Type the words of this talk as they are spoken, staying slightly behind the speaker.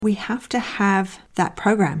we have to have that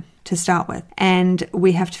program to start with. And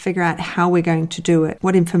we have to figure out how we're going to do it,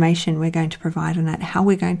 what information we're going to provide on it, how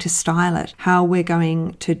we're going to style it, how we're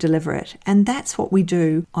going to deliver it. And that's what we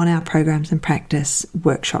do on our Programs and Practice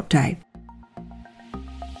workshop day.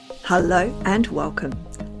 Hello and welcome.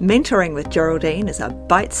 Mentoring with Geraldine is a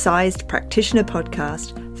bite-sized practitioner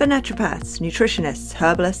podcast for naturopaths, nutritionists,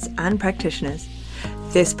 herbalists, and practitioners.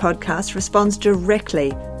 This podcast responds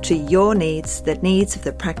directly to your needs, the needs of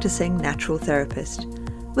the practicing natural therapist.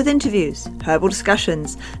 With interviews, herbal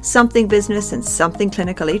discussions, something business and something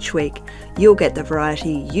clinical each week, you'll get the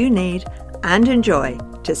variety you need and enjoy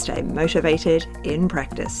to stay motivated in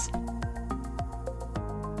practice.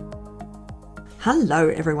 Hello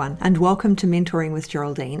everyone and welcome to Mentoring with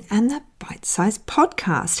Geraldine and the Bite-Sized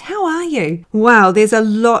Podcast. How are you? Wow, there's a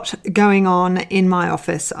lot going on in my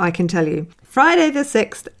office, I can tell you. Friday the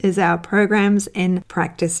 6th is our Programs in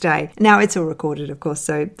Practice Day. Now it's all recorded, of course,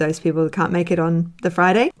 so those people who can't make it on the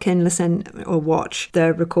Friday can listen or watch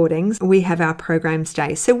the recordings. We have our Programs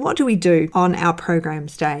Day. So what do we do on our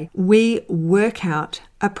Programs Day? We work out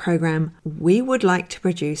a program we would like to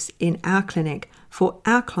produce in our clinic for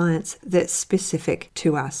our clients that's specific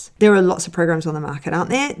to us. There are lots of programs on the market, aren't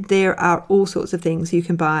there? There are all sorts of things you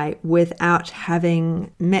can buy without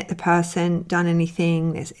having met the person, done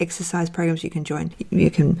anything. There's exercise programs you can join.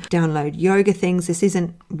 You can download yoga things. This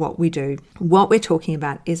isn't what we do. What we're talking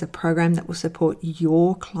about is a program that will support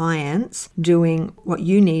your clients doing what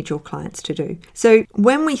you need your clients to do. So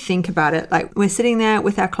when we think about it, like we're sitting there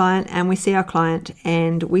with our client and we see our client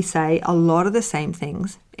and we say a lot of the same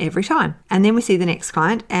things every time. And then we see the next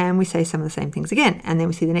client and we say some of the same things again. And then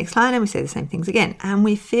we see the next client and we say the same things again. And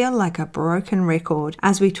we feel like a broken record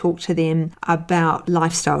as we talk to them about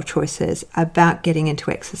lifestyle choices, about getting into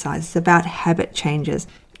exercises, about habit changes,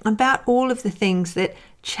 about all of the things that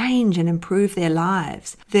change and improve their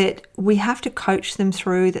lives, that we have to coach them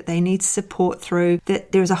through, that they need support through,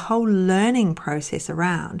 that there's a whole learning process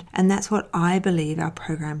around. And that's what I believe our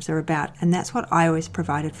programs are about. And that's what I always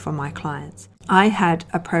provided for my clients. I had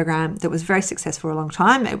a program that was very successful for a long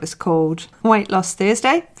time. It was called Weight Loss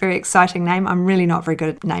Thursday. Very exciting name. I'm really not very good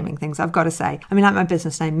at naming things, I've got to say. I mean, like my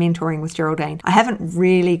business name, Mentoring with Geraldine. I haven't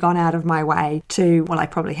really gone out of my way to, well, I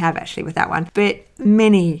probably have actually with that one, but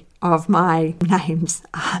many of my names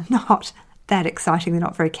are not that exciting. They're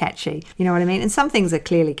not very catchy. You know what I mean? And some things are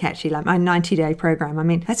clearly catchy, like my 90-day program. I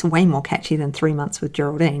mean, that's way more catchy than 3 months with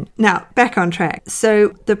Geraldine. Now, back on track. So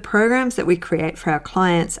the programs that we create for our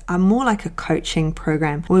clients are more like a coaching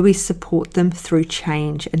program where we support them through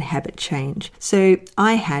change and habit change. So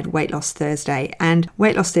I had Weight Loss Thursday, and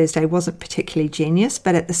Weight Loss Thursday wasn't particularly genius,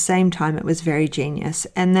 but at the same time, it was very genius.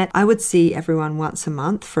 And that I would see everyone once a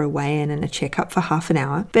month for a weigh-in and a checkup for half an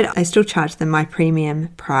hour, but I still charged them my premium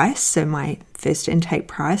price, so my first intake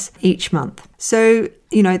price each month. So,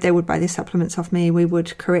 you know, they would buy their supplements off me. We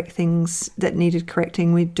would correct things that needed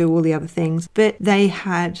correcting. We'd do all the other things. But they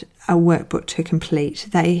had a workbook to complete.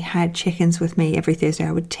 They had check-ins with me every Thursday.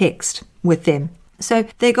 I would text with them. So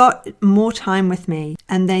they got more time with me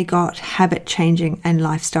and they got habit changing and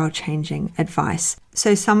lifestyle changing advice.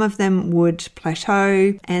 So some of them would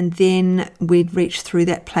plateau and then we'd reach through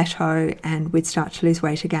that plateau and we'd start to lose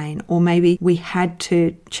weight again. Or maybe we had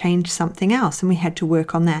to change something else and we had to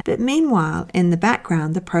work on that. But meanwhile, in the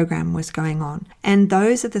background, the program was going on. And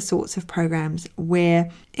those are the sorts of programs where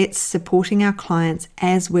it's supporting our clients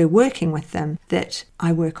as we're working with them that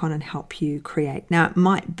I work on and help you create. Now, it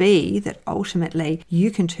might be that ultimately you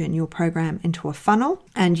can turn your program into a funnel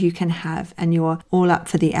and you can have, and you're all up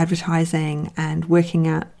for the advertising and working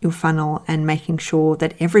out your funnel and making sure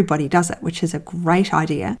that everybody does it, which is a great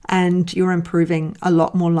idea. And you're improving a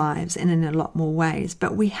lot more lives and in a lot more ways.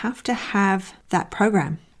 But we have to have that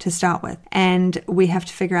program to start with. And we have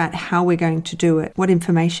to figure out how we're going to do it, what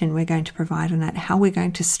information we're going to provide on it, how we're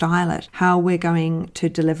going to style it, how we're going to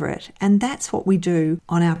deliver it. And that's what we do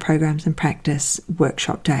on our Programs and Practice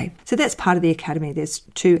workshop day. So that's part of the academy. There's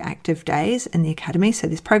 2 active days in the academy. So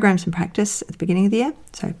there's Programs and Practice at the beginning of the year.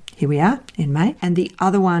 So here we are in May. And the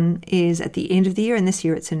other one is at the end of the year. And this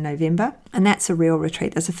year it's in November. And that's a real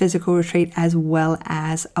retreat. That's a physical retreat as well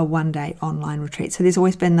as a 1-day online retreat. So there's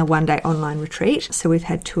always been the 1-day online retreat. So we've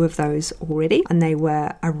had 2 of those already and they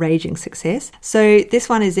were a raging success. So this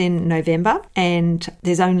one is in November and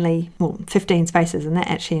there's only 15 spaces and that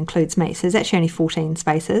actually includes me. So there's actually only 14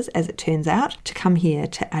 spaces as it turns out to come here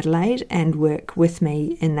to Adelaide and work with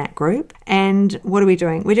me in that group. And what are we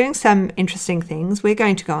doing? We're doing some interesting things. We're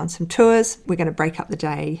going to go on some tours. We're going to break up the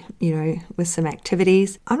day, with some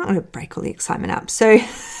activities. I'm not going to break all the excitement up. So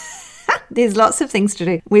There's lots of things to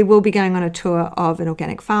do. We will be going on a tour of an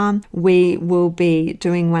organic farm. We will be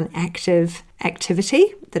doing one active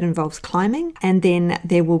activity that involves climbing, and then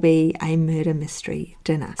there will be a murder mystery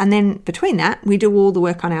dinner. And then between that, we do all the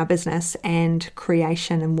work on our business and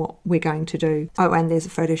creation and what we're going to do. Oh, and there's a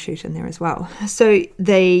photo shoot in there as well. So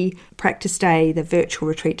the practice day, the virtual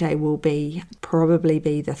retreat day, will probably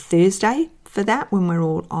be the Thursday for that, when we're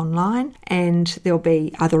all online, and there'll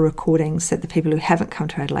be other recordings that the people who haven't come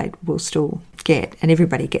to Adelaide will still get, and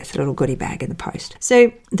everybody gets a little goodie bag in the post.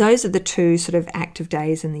 So those are the two sort of active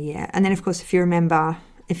days in the year. And then of course, if you remember,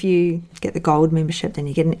 if you get the gold membership, then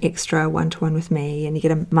you get an extra one-to-one with me, and you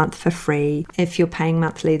get a month for free. If you're paying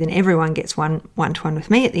monthly, then everyone gets one-to-one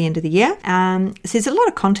with me at the end of the year. So there's a lot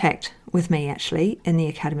of contact with me actually in the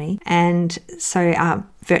Academy. And so our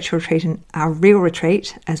virtual retreat and our real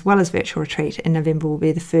retreat, as well as virtual retreat in November, will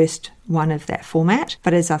be the first one of that format.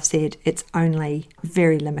 But as I've said, it's only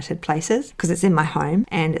very limited places because it's in my home,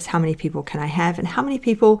 and it's how many people can I have and how many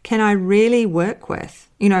people can I really work with,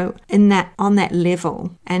 on that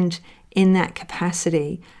level and in that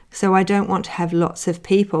capacity. So I don't want to have lots of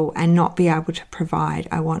people and not be able to provide.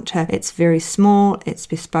 It's very small, it's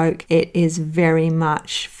bespoke, it is very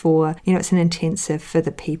much for, it's an intensive for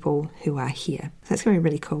the people who are here. So it's going to be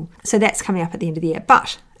really cool. So that's coming up at the end of the year.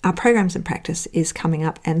 But our programs and practice is coming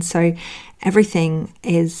up. And so everything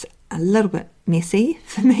is a little bit messy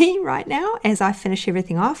for me right now as I finish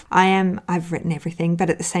everything off. I've written everything, but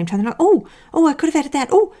at the same time, they're like, oh, I could have added that.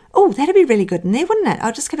 Oh, that'd be really good in there, wouldn't it?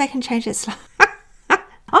 I'll just go back and change it slightly.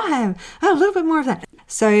 I'll have a little bit more of that.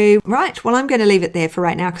 So, right, well, I'm going to leave it there for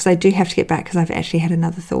right now because I do have to get back because I've actually had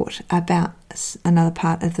another thought about another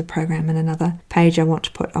part of the program and another page I want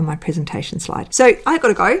to put on my presentation slide. So I've got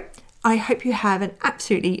to go. I hope you have an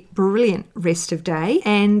absolutely brilliant rest of day,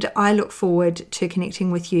 and I look forward to connecting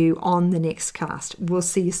with you on the next cast. We'll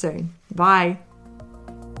see you soon. Bye.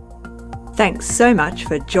 Thanks so much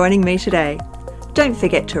for joining me today. Don't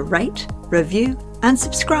forget to rate, review, and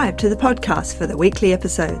subscribe to the podcast for the weekly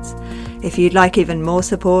episodes. If you'd like even more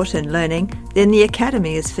support and learning, then the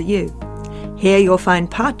Academy is for you. Here you'll find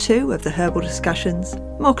part 2 of the herbal discussions,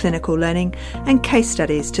 more clinical learning, and case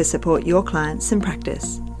studies to support your clients in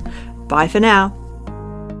practice. Bye for now.